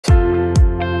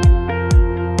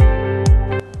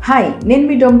Hi, నేను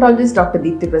మీ Dermatologist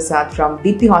Dr.Deepthi Prasad from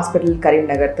Deepthi Hospital,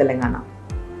 Karimnagar, Telangana.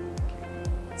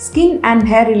 Skin and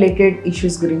hair related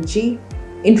issues గురించి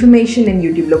information in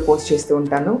YouTube లో post చేస్తూ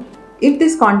ఉంటాను. If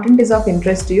this content is of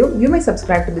interest to you, you may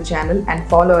subscribe to the channel and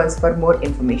follow us for more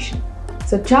information.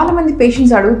 So చాలా మంది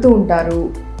patients అడుగుతూ ఉంటారు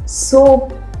soap,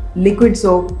 liquid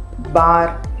soap,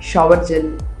 bar, shower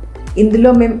gel ఇందులో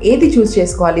మేము ఏది చూస్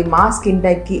చేసుకోవాలి, మా స్కిన్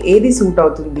టైప్కి ఏది సూట్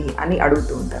అవుతుంది అని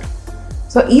అడుగుతూ ఉంటారు.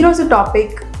 సో ఈరోజు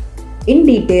టాపిక్ ఇన్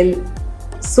డీటెయిల్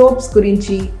సోప్స్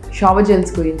గురించి, షవర్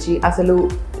జెల్స్ గురించి, అసలు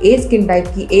ఏ స్కిన్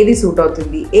టైప్కి ఏది సూట్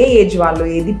అవుతుంది, ఏ ఏజ్ వాళ్ళు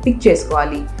ఏది పిక్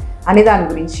చేసుకోవాలి అనే దాని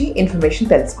గురించి ఇన్ఫర్మేషన్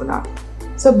తెలుసుకున్నాను.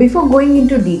 So before going in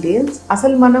to details,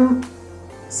 అసలు మనం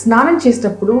స్నానం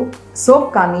చేసేటప్పుడు సోప్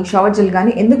కానీ షవర్ జెల్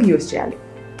కానీ ఎందుకు యూస్ చేయాలి?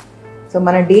 సో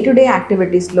మన డే టు డే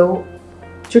యాక్టివిటీస్లో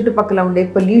చుట్టుపక్కల ఉండే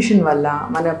పొల్యూషన్ వల్ల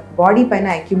మన బాడీ పైన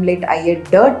అక్యుములేట్ అయ్యే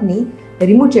డర్ట్ని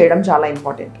రిమూవ్ చేయడం చాలా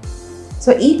ఇంపార్టెంట్.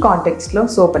 సో ఈ కాంటెక్స్ట్లో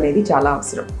సోప్ అనేది చాలా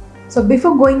అవసరం. So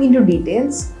before going in to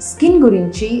details, skin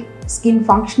గురించి, స్కిన్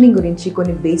ఫంక్షనింగ్ గురించి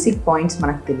కొన్ని బేసిక్ పాయింట్స్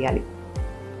మనకు తెలియాలి.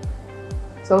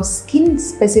 So skin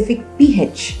specific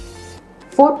pH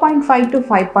 4.5 to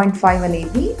 5.5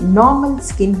 అనేది నార్మల్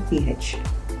స్కిన్ pH.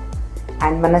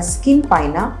 అండ్ మన స్కిన్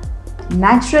పైన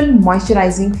న్యాచురల్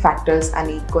మాయిశ్చరైజింగ్ ఫ్యాక్టర్స్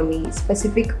అని కొన్ని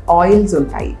స్పెసిఫిక్ ఆయిల్స్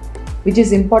ఉంటాయి, which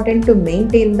is important to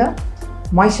maintain the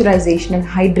moisturisation and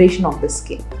hydration of the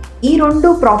skin. ఈ రెండు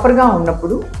ప్రాపర్గా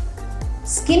ఉన్నప్పుడు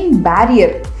స్కిన్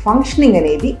బ్యారియర్ ఫంక్షనింగ్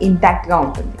అనేది ఇంటాక్ట్గా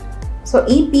ఉంటుంది. సో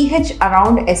ఈ pH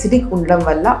అరౌండ్ ఎసిడిక్ ఉండడం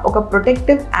వల్ల ఒక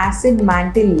ప్రొటెక్టివ్ యాసిడ్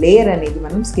మ్యాంటిల్ లేయర్ అనేది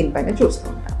మనం స్కిన్ పైన చూస్తూ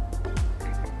ఉంటాం.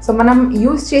 సో మనం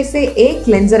యూజ్ చేసే ఏ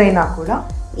క్లెన్జర్ అయినా కూడా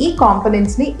ఈ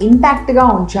కాంపోనెంట్స్ని ఇంటాక్ట్గా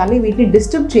ఉంచాలి, వీటిని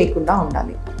డిస్టర్బ్ చేయకుండా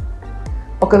ఉండాలి.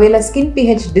 ఒకవేళ స్కిన్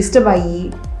pH డిస్టర్బ్ అయ్యి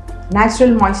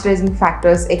న్యాచురల్ మాయిశ్చరైజింగ్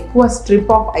ఫ్యాక్టర్స్ ఎక్కువ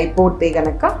స్ట్రిప్ ఆఫ్ అయిపోతే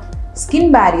గనక స్కిన్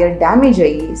బ్యారియర్ డ్యామేజ్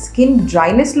అయ్యి స్కిన్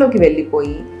డ్రైనెస్లోకి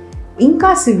వెళ్ళిపోయి ఇంకా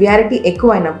సివియారిటీ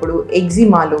ఎక్కువైనప్పుడు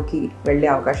ఎగ్జిమాలోకి వెళ్ళే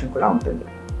అవకాశం కూడా ఉంటుంది.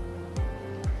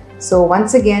 So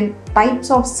once again,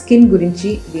 types of skin గురించి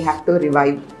we have to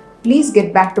revive. Please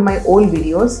get back to my old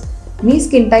videos. Me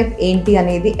skin type ఏంటి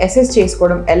అనేది అసెస్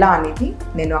చేసుకోవడం ఎలా అనేది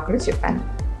నేను అక్కడ చెప్పాను.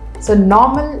 So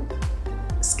normal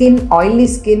skin, oily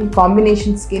skin,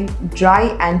 combination skin, dry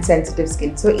and sensitive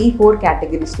skin. So ఈ 4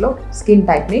 కేటగిరీస్లో స్కిన్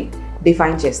టైప్ని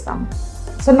డిఫైన్ చేస్తాము.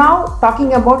 So now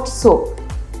talking about soap.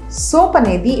 Soap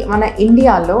అనేది మన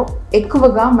ఇండియాలో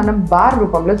ఎక్కువగా మనం బార్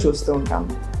రూపంలో చూస్తూ ఉంటాము.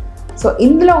 సో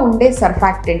ఇందులో ఉండే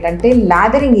సర్ఫాక్టెంట్ అంటే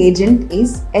లాదరింగ్ agent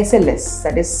is SLS,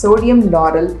 that is sodium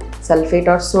Laurel sulphate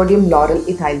are sodium Laurel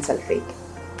ethyl sulphate.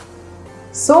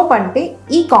 Soap అంటే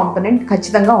ఈ కాంపోనెంట్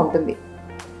ఖచ్చితంగా ఉంటుంది.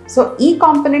 సో ఈ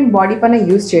కాంపోనెంట్ బాడీ పైన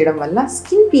యూజ్ చేయడం వల్ల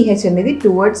స్కిన్ pH అనేది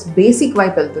టువర్డ్స్ బేసిక్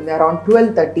వైపు వెళ్తుంది, అరౌండ్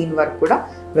 12-13 వరకు కూడా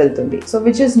వెళ్తుంది. So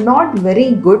which is not very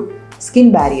good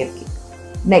skin బ్యారియర్కి.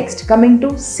 Next coming to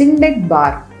Syndet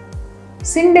bar.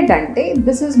 Syndet అంటే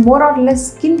this is more or less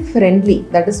skin friendly,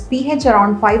 that is pH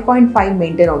around 5.5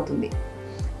 maintain అవుతుంది.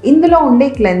 ఇందులో ఉండే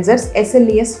క్లెన్జర్స్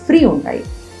SLES ఫ్రీ ఉంటాయి.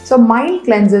 So mild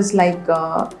cleansers like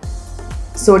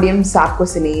sodium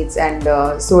సార్కోసినేట్స్ and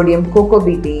sodium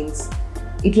కోకోబీటేన్స్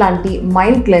ఇట్లాంటి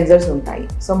mild cleansers ఉంటాయి.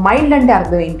 So mild అంటే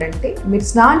అర్థం ఏంటంటే మీరు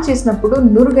స్నానం చేసినప్పుడు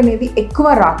నురుగు అనేది ఎక్కువ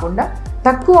రాకుండా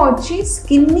తక్కువ వచ్చి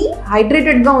స్కిన్ని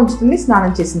హైడ్రేటెడ్గా ఉంచుతుంది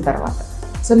స్నానం చేసిన తర్వాత.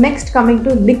 So next coming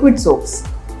to liquid soaps.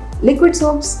 Liquid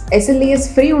soaps SLES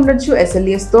free ఉండొచ్చు,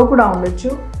 SLESతో కూడా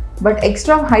ఉండొచ్చు, but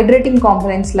extra hydrating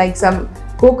components like some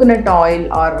coconut oil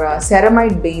are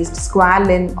ceramide based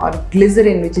squalane are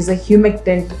glycerin which is a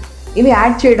హ్యూమిక్టెంట్, ఇవి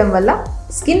యాడ్ చేయడం వల్ల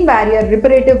స్కిన్ బ్యారియర్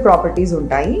రిపరేటివ్ ప్రాపర్టీస్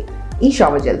ఉంటాయి ఈ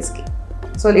shower జెల్స్కి.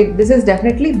 So this is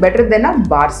definitely better then a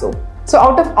bar soap. So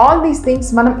out of all these things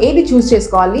మనం ఏది చూస్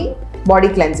చేసుకోవాలి body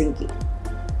క్లెన్జింగ్కి?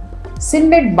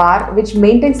 Syndet bar, which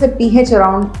maintains the pH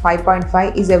around 5.5,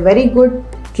 is a very good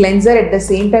cleanser. At the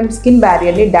same time skin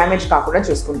బ్యారియర్ని damage కాకుండా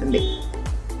చూసుకుంటుంది.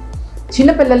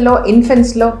 చిన్నపిల్లల్లో,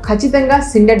 ఇన్ఫెంట్స్లో ఖచ్చితంగా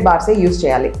Syndet బార్సే use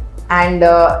చేయాలి. And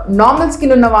normal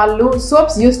skin ఉన్న వాళ్ళు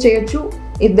సోప్స్ యూస్ చేయొచ్చు.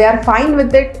 If they are fine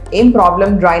with it, ఏం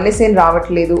problem, dryness ఏం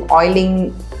రావట్లేదు,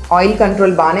 ఆయిల్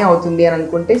కంట్రోల్ బాగానే అవుతుంది అని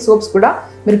అనుకుంటే సోప్స్ కూడా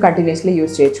మీరు కంటిన్యూస్లీ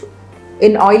యూస్ చేయొచ్చు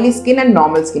in oily skin and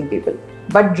normal skin people.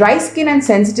 But dry skin and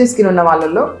sensitive skin ఉన్న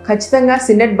వాళ్ళలో ఖచ్చితంగా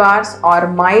Syndet bars are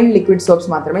mild liquid soaps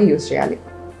మాత్రమే యూస్ చేయాలి.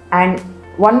 And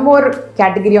one more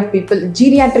category of people,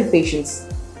 geriatric patients,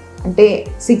 అంటే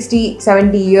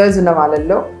 60-70 years ఉన్న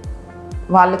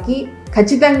వాళ్ళకి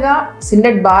ఖచ్చితంగా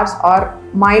Syndet bars are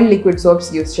mild liquid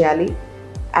soaps use చేయాలి.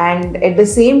 And at the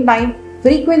same time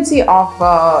frequency of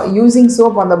using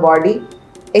soap on the body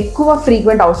ఎక్కువ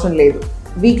frequent అవసరం లేదు,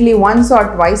 వీక్లీ వన్స్ ఆర్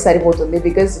ట్వైస్ సరిపోతుంది.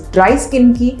 Because dry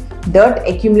స్కిన్కి డర్ట్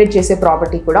అక్యుములేట్ చేసే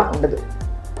ప్రాపర్టీ కూడా ఉండదు.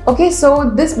 Okay, so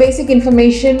this basic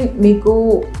information మీకు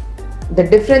the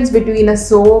difference between a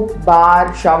soap, bar,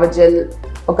 shower gel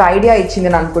ఒక ఐడియా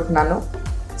ఇచ్చిందని అనుకుంటున్నాను.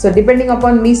 So depending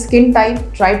upon me skin type,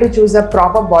 try to choose a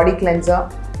proper body cleanser.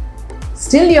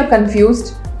 Still you're confused,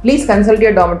 please consult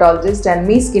your dermatologist, and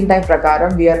me skin type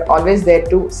prakaram we are always there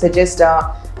to suggest a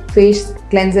face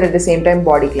cleanser at the same time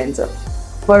body cleanser.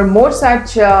 For more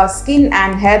such skin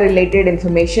and hair related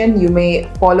information, you may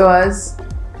follow us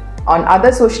on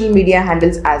other social media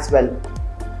handles as well.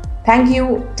 Thank you,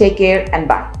 take care and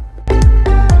bye.